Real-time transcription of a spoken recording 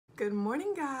Good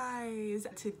morning, guys.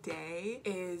 Today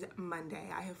is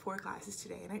Monday. I have 4 classes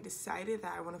today, and I decided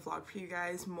that I want to vlog for you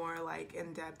guys more like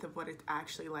in depth of what it's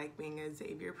actually like being a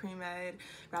Xavier pre-med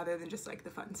rather than just like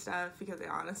the fun stuff, because I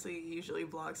honestly usually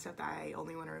vlog stuff that I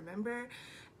only want to remember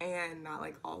and not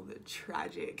like all the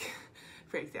tragic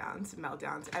breakdowns,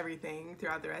 meltdowns, everything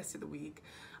throughout the rest of the week.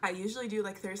 I usually do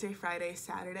like Thursday, Friday,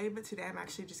 Saturday, but today I'm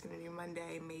actually just gonna do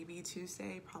Monday, maybe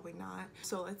Tuesday, probably not.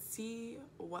 So let's see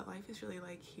what life is really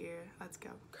like here. Let's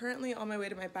go. Currently on my way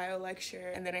to my bio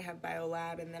lecture, and then I have bio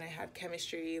lab, and then I have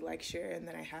chemistry lecture, and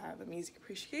then I have a music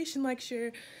appreciation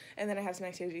lecture, and then I have some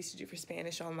activities to do for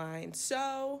Spanish online.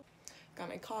 So got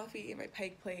my coffee, my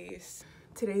Pike Place.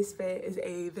 Today's fit is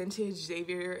a vintage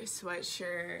Xavier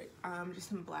sweatshirt, just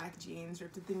some black jeans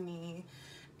ripped at the knee.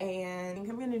 And I think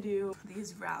I'm gonna do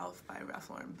these Ralph by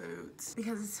Ralph Lauren boots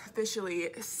because it's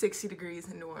officially 60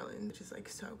 degrees in New Orleans, which is like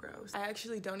so gross. I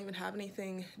actually don't even have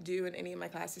anything due in any of my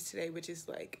classes today, which is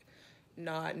like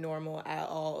not normal at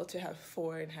all to have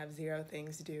 4 and have 0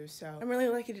 things to do. So I'm really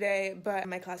lucky today, but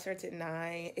my class starts at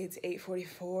 9. It's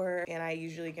 8:44 and I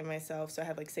usually give myself, so I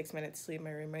have like 6 minutes to leave my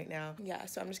room right now. Yeah,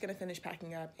 so I'm just gonna finish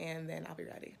packing up and then I'll be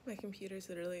ready. My computer's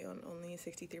literally on only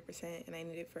 63% and I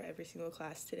need it for every single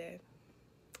class today.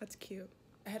 That's cute.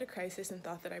 I had a crisis and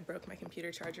thought that I broke my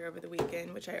computer charger over the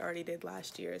weekend, which I already did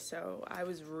last year, so I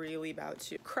was really about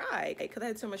to cry because I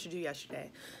had so much to do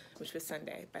yesterday, which was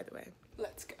Sunday, by the way.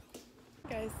 Let's go.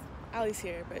 Guys, Allie's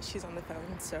here, but she's on the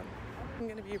phone, so I'm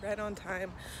gonna be right on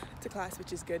time to class,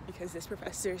 which is good because this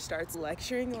professor starts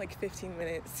lecturing like 15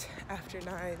 minutes after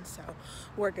 9, so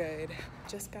we're good.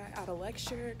 Just got out of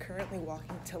lecture, currently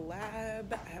walking to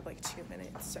lab. I have like 2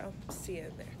 minutes, so see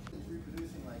you there.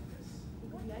 Reproducing like this.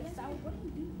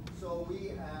 So we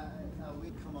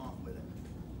come off with it.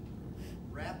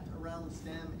 Wrapped around the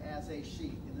stem as a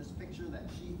sheath. In this picture, that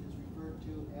sheath is referred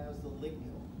to as the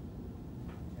ligule.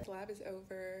 Lab is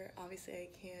over. Obviously I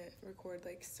can't record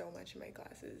like so much in my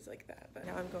classes like that, but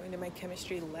now I'm going to my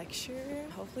chemistry lecture.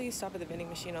 Hopefully you stop at the vending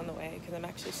machine on the way because I'm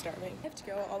actually starving. I have to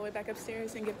go all the way back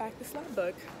upstairs and get back this lab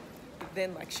book,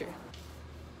 then lecture.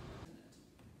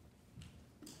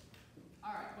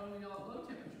 All right, what do we know about low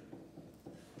temperature?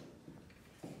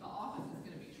 The opposite is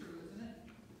going to be true, isn't it?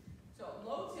 So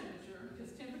low temperature,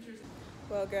 because temperatures...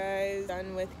 Well guys,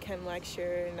 done with chem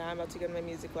lecture. Now I'm about to go to my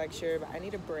music lecture, but I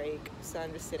need a break, so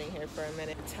I'm just sitting here for a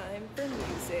minute. Time for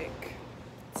music.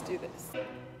 Let's do this.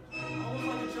 Almost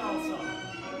like a child song.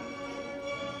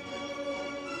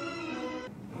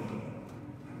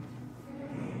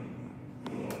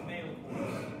 Male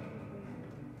chorus.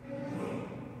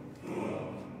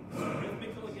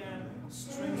 Rhythmical again.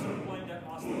 Strings are playing that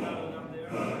ostinato down there.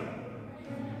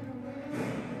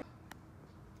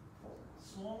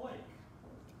 Swan Lake.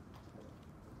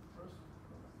 First.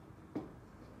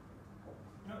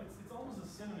 You know, it's almost a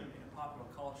synonym in popular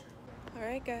culture.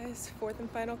 Alright guys, 4th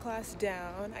and final class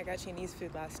down. I got Chinese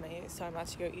food last night, so I'm about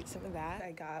to go eat some of that.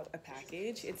 I got a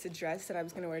package. It's a dress that I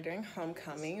was gonna wear during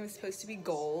homecoming. It was supposed to be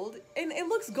gold, and it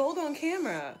looks gold on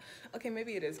camera. Okay,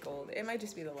 maybe it is gold. It might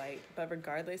just be the light, but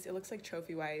regardless, it looks like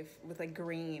trophy wife with like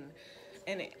green.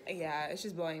 And yeah, it's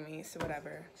just blowing me, so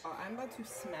whatever. Oh, I'm about to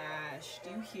smash.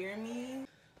 Do you hear me?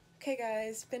 Okay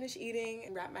guys, finished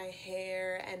eating, wrap my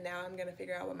hair, and now I'm gonna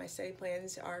figure out what my study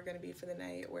plans are gonna be for the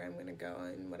night, where I'm gonna go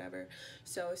and whatever.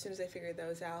 So as soon as I figure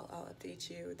those out, I'll update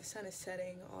you. The sun is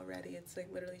setting already. It's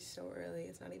like literally so early.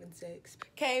 It's not even 6.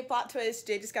 Okay, plot twist.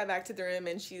 Jay just got back to the room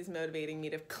and she's motivating me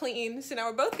to clean. So now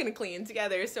we're both gonna clean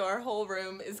together. So our whole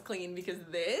room is clean because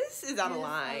this is out of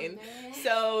line.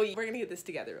 So we're gonna get this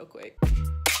together real quick.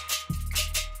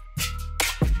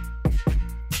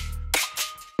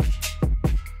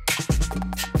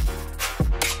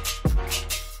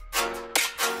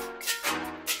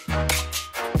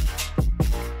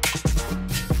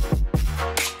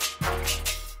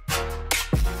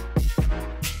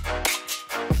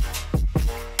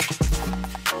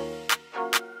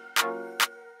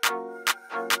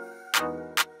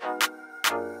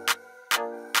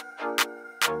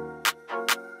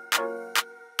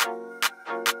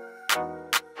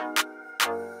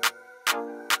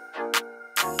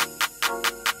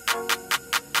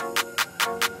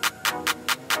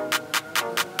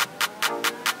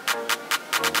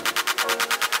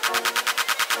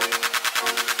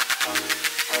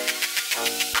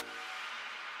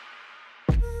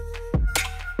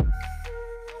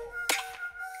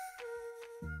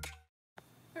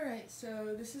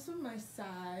 So this is what my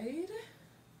side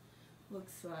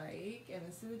looks like, and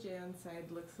this is what Jayon's side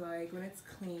looks like when it's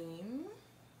clean.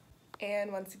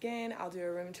 And once again, I'll do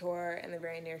a room tour in the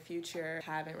very near future.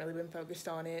 Haven't really been focused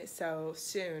on it, so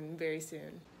soon, very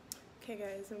soon. Okay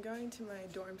guys, I'm going to my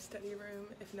dorm study room.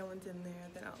 If no one's in there,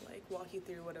 then I'll like walk you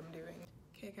through what I'm doing.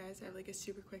 Okay guys, I have like a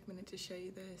super quick minute to show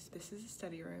you this. This is a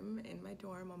study room in my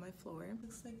dorm on my floor.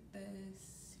 Looks like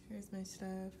this. Here's my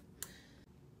stuff.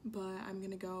 But I'm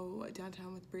gonna go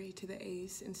downtown with Bree to the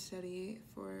Ace and study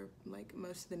for like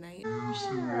most of the night.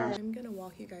 I'm gonna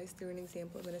walk you guys through an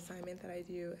example of an assignment that I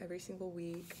do every single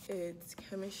week. It's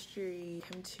chemistry,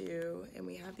 Chem 2, and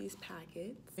we have these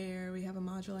packets where we have a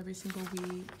module every single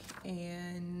week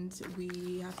and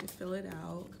we have to fill it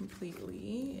out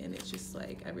completely. And it's just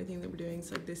like everything that we're doing.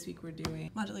 So like this week we're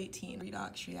doing module 18,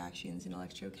 redox reactions in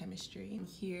electrochemistry. And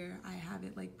here I have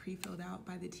it like pre-filled out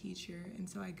by the teacher. And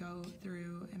so I go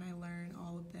through and I learn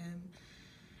all of them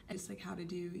and just like how to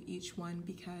do each one,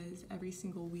 because every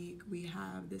single week we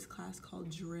have this class called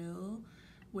drill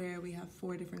where we have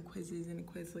 4 different quizzes, and a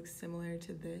quiz looks similar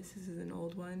to this. This is an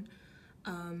old one.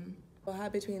 We'll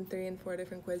have between 3 and 4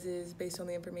 different quizzes based on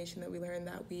the information that we learned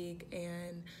that week,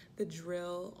 and the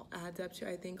drill adds up to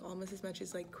I think almost as much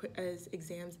as like as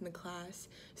exams in the class.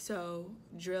 So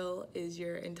drill is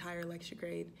your entire lecture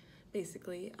grade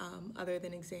basically, other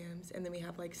than exams, and then we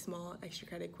have like small extra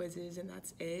credit quizzes, and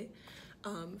that's it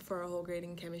for a whole grade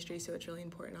in chemistry. So it's really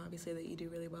important obviously that you do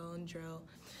really well in drill.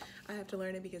 I have to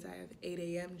learn it because I have 8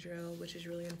 a.m. drill, which is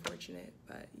really unfortunate,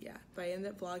 but yeah. If I end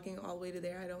up vlogging all the way to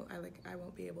there, I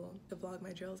won't be able to vlog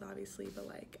my drills obviously, but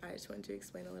like I just wanted to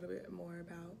explain a little bit more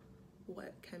about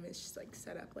what chem is just like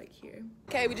set up like here.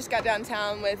 Okay, we just got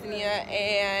downtown with Nia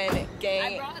and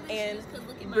Gang and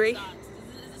Bree.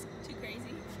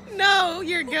 No,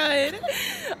 you're good.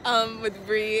 With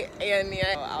Bree and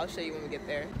Nia. I'll show you when we get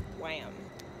there. Wham,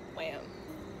 wham,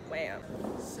 wham.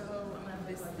 So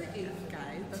this is the 8th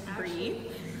guy. That's Bree.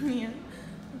 Nia.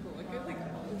 Look at like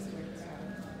all this weird stuff.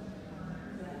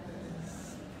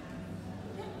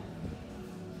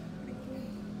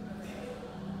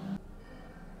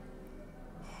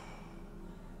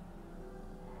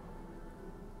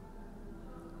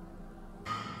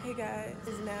 Hey guys,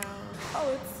 it's now,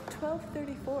 it's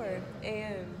 12:34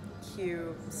 and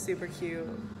cute, super cute.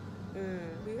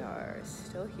 We are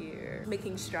still here,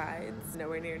 making strides.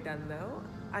 Nowhere near done though.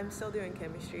 I'm still doing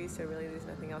chemistry, so really there's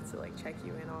nothing else to like check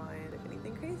you in on. If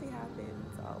anything crazy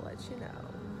happens, I'll let you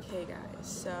know. Okay guys,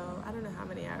 so I don't know how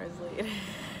many hours later.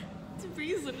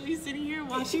 Bree's literally sitting here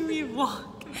watching me vlog.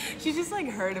 She just like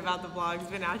heard about the vlogs,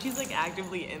 but now she's like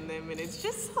actively in them, and it's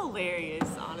just hilarious,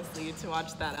 honestly, to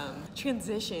watch that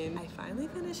transition. I finally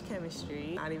finished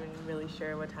chemistry. Not even really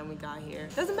sure what time we got here.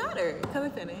 Doesn't matter, because I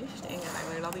finished, and I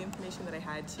learned all the information that I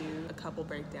had to. A couple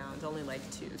breakdowns, only like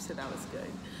 2, so that was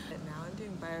good. And now I'm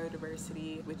doing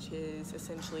biodiversity, which is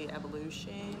essentially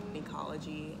evolution,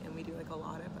 ecology, and we do like a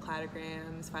lot of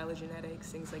cladograms, phylogenetics,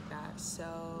 things like that.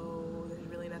 So there's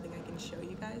really nothing I can show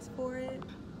you guys for it,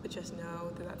 but just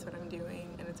know that that's what I'm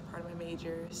doing, and it's a part of my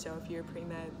major. So if you're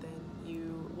pre-med, then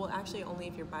well actually only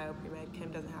if you're bio pre-med,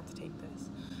 chem doesn't have to take this,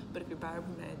 but if you're bio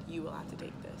pre-med, you will have to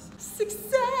take this.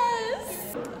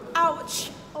 Success!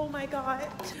 Ouch! Oh my god.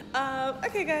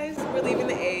 Okay guys, we're leaving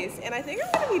the Ace, and I think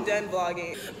I'm gonna be done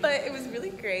vlogging, but it was really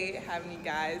great having you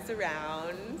guys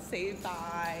around. Say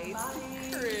bye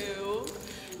to the crew.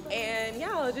 And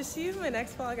yeah, I'll just see you in my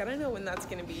next vlog. I don't know when that's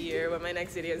gonna be or what my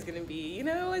next video is gonna be. You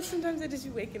know, sometimes I just be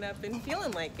waking up and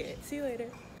feeling like it. See you later.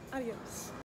 Adios.